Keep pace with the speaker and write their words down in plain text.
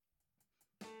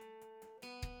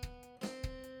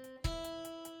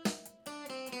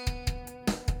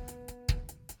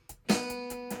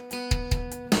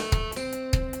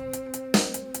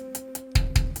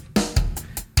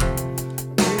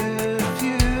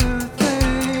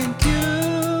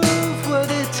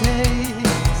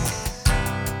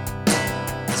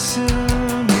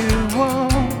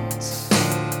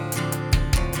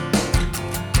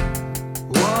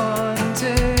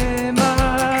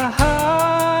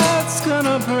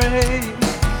break.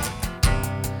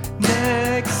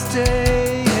 Next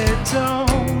day it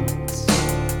don't.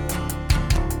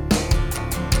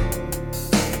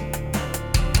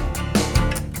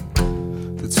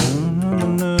 The tune of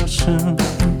an ocean,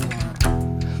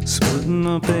 splitting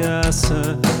up the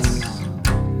assets,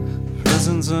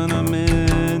 presents on a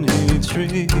mini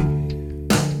tree,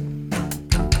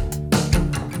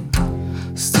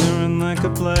 steering like a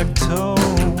black toe,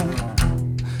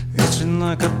 itching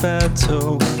like a bad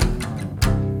toe,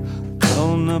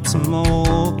 blowing up some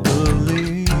old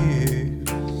beliefs.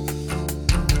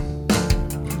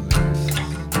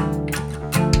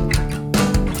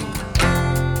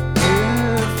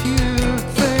 If you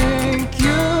think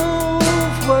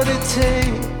you've what it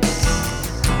takes,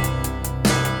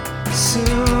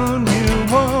 soon you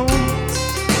won't.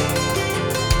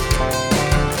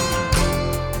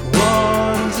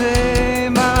 One day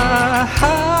my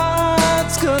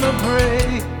heart's gonna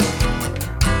break.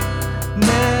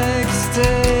 Next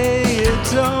day it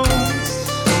don't.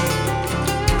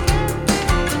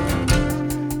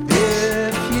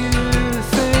 If you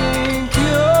think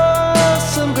you're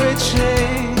some great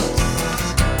chase,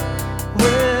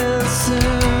 well,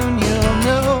 soon you'll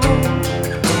know.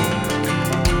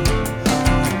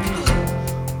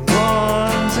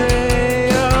 One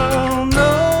day I'll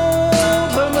know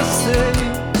the mistake.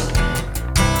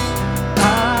 I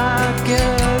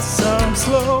guess I'm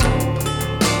slow.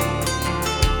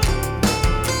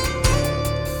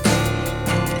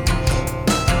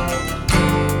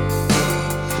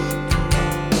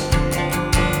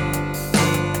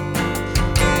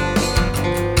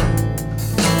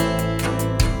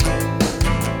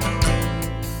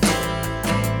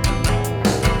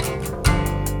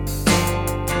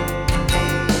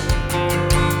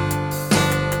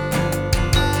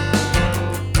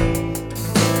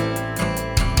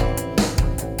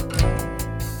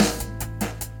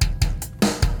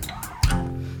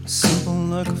 Simple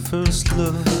like a first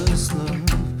love,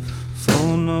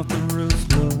 falling off the roof,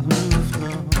 love,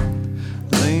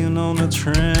 laying on the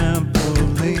trampoline,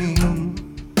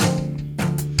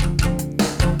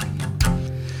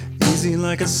 easy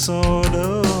like a sort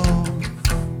of,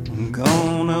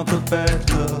 gone out the back,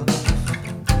 love,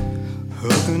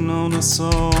 hooking on a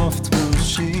soft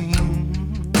machine,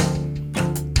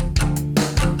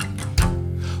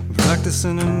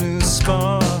 practicing a new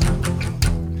spot,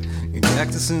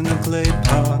 cactus in a clay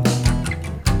pot,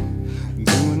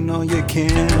 doing all you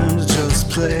can to just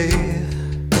play,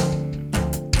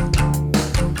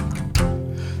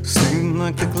 singing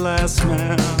like the glass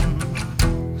man,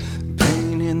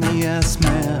 pain in the ass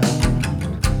man,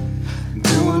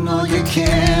 doing all you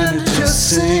can to just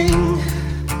sing,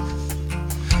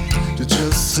 to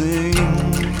just sing.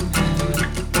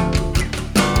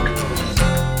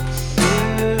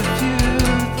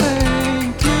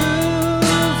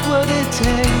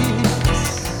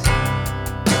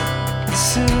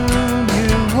 Soon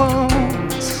you won't.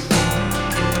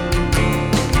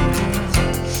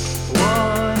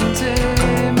 One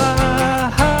day my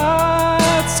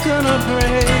heart's gonna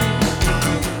break.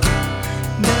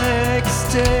 Next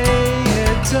day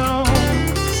it don't.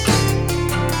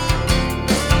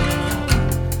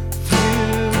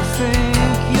 You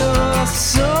think you're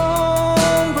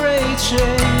some great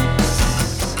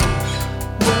chase,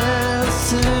 well,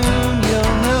 soon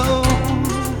you'll know.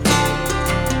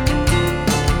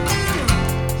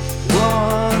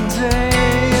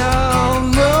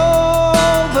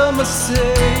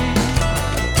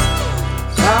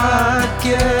 I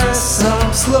guess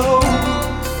I'm slow.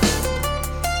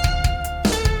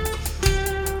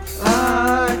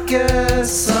 I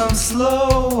guess I'm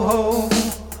slow.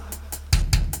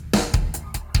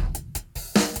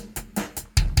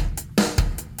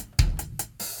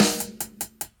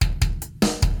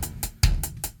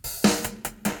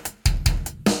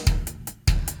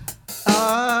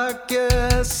 I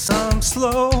guess I'm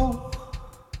slow.